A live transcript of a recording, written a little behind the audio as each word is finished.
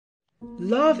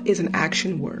Love is an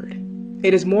action word.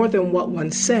 It is more than what one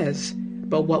says,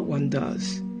 but what one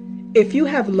does. If you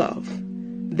have love,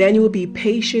 then you will be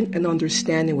patient and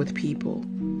understanding with people.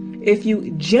 If you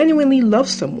genuinely love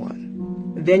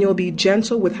someone, then you'll be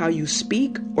gentle with how you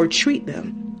speak or treat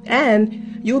them.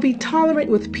 And you'll be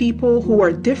tolerant with people who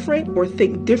are different or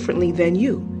think differently than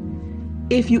you.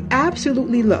 If you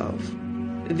absolutely love,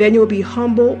 then you'll be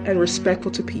humble and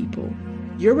respectful to people.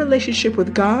 Your relationship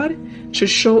with God should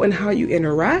show in how you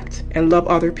interact and love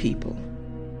other people.